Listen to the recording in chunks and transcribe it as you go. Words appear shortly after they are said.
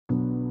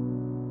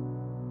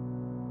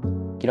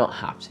You don't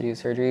have to do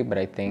surgery, but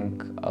I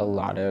think a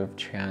lot of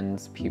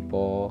trans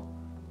people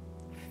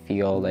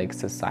feel like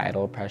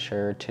societal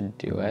pressure to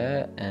do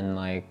it, and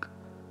like,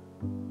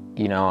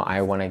 you know,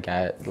 I want to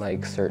get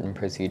like certain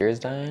procedures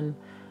done,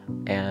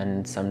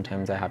 and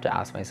sometimes I have to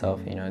ask myself,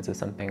 you know, is this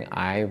something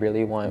I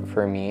really want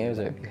for me? Is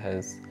it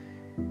because,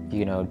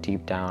 you know,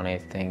 deep down I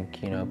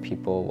think, you know,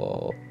 people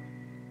will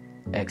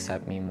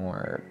accept me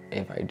more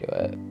if I do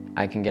it.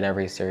 I can get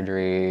every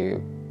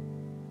surgery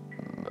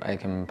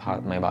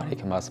my body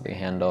can possibly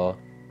handle.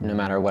 No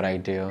matter what I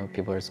do,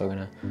 people are still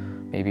gonna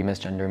maybe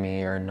misgender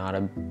me or not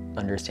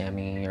understand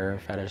me or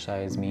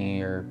fetishize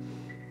me, or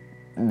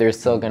they're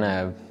still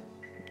gonna,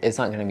 it's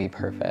not gonna be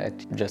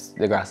perfect. Just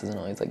the grass isn't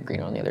always like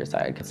green on the other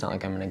side. It's not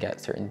like I'm gonna get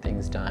certain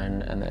things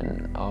done and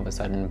then all of a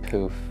sudden,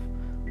 poof,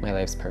 my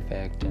life's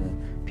perfect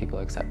and people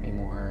accept me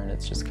more, and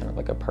it's just kind of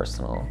like a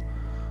personal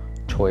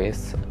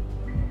choice.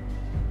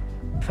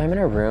 If I'm in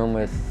a room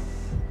with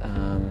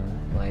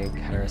like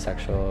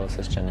heterosexual,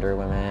 cisgender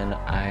women,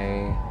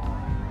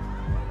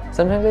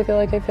 sometimes I feel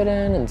like I fit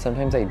in and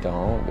sometimes I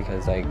don't,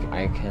 because like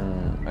I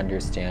can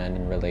understand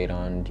and relate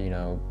on, you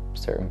know,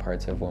 certain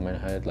parts of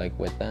womanhood like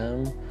with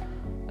them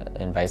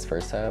and vice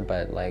versa,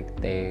 but like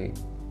they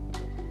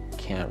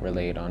can't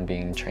relate on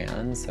being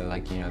trans. So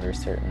like, you know, there's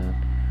certain,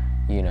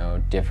 you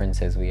know,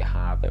 differences we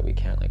have that we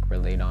can't like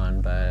relate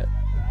on. But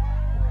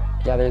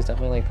yeah, there's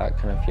definitely like that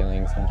kind of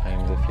feeling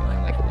sometimes of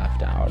feeling like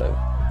left out of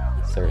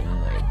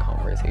certain like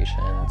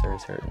conversations or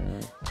certain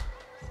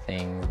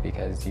things,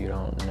 because you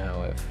don't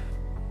know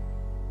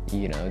if,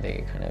 you know,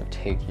 they kind of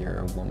take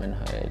your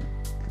womanhood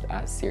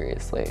as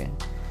seriously.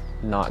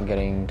 Not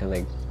getting to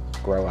like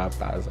grow up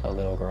as a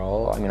little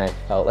girl. I mean, I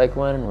felt like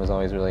one and was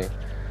always really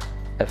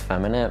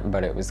effeminate,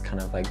 but it was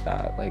kind of like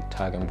that like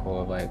tug and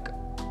pull of like,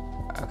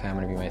 okay, I'm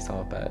gonna be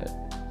myself, but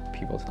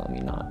people tell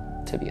me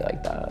not to be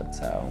like that.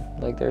 So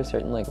like there's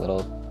certain like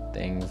little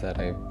things that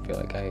I feel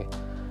like I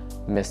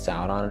missed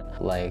out on,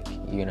 like,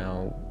 you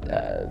know,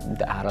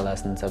 the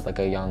adolescence of like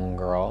a young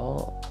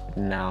girl.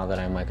 Now that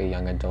I'm like a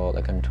young adult,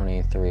 like I'm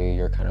 23,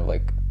 you're kind of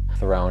like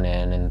thrown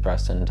in and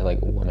thrust into like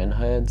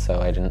womanhood.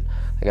 So I don't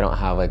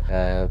have like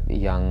a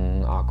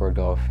young awkward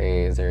girl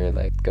phase or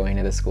like going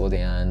to the school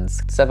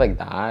dance, stuff like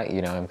that.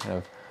 You know, I'm kind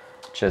of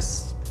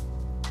just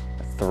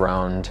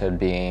thrown to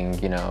being,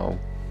 you know,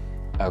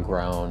 a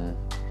grown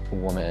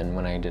woman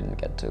when I didn't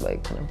get to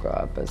like kind of grow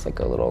up as like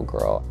a little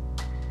girl.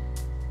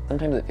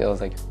 Sometimes it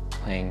feels like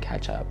playing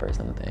catch up or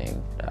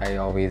something. I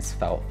always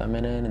felt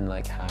feminine and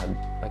like had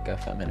like a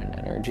feminine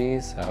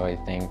energy, so I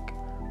think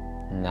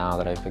now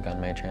that I've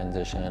begun my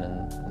transition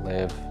and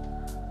live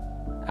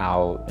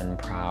out and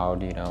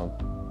proud, you know,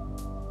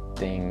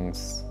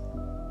 things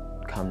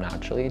come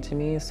naturally to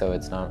me, so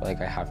it's not like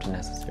I have to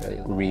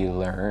necessarily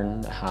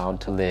relearn how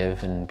to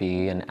live and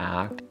be and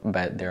act,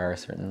 but there are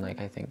certain like,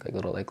 I think like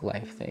little like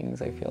life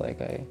things I feel like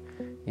I,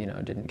 you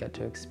know, didn't get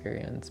to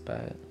experience,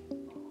 but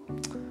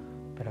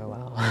oh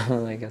well.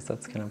 I guess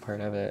that's kind of part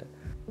of it.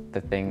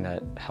 The thing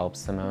that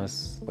helps the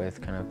most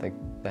with kind of like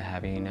the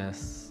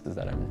heaviness is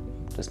that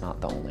I'm just not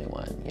the only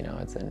one, you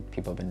know,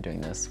 people have been doing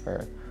this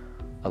for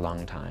a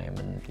long time,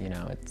 and you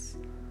know,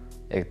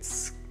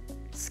 it's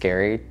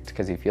scary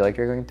because you feel like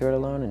you're going through it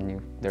alone,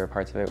 and there are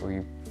parts of it where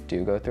you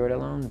do go through it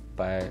alone,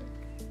 but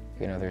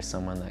you know, there's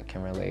someone that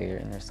can relate,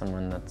 and there's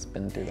someone that's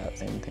been through that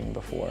same thing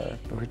before.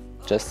 We're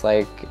just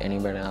like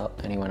anyone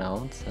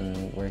else,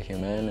 and we're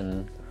human,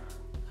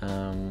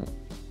 and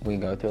we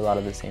go through a lot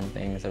of the same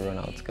things everyone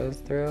else goes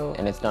through,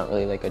 and it's not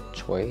really like a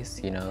choice,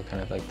 you know,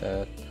 kind of like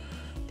the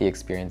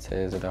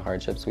experiences or the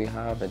hardships we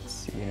have.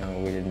 It's, you know,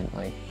 we didn't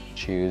like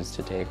choose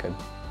to take a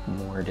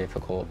more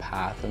difficult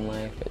path in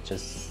life. It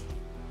just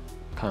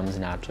comes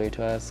naturally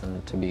to us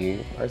and to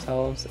be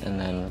ourselves, and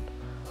then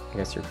I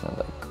guess you're kind of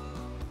like,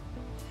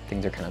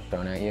 things are kind of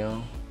thrown at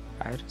you.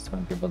 I just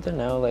want people to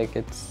know like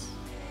it's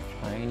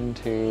fine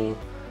to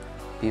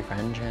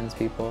befriend trans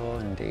people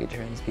and date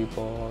trans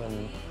people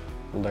and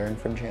learn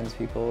from trans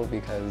people,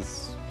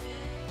 because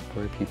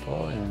we're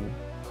people and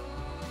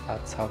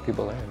that's how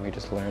people learn. We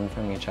just learn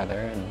from each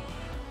other,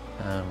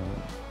 and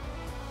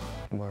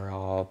we're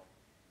all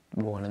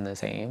one and the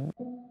same.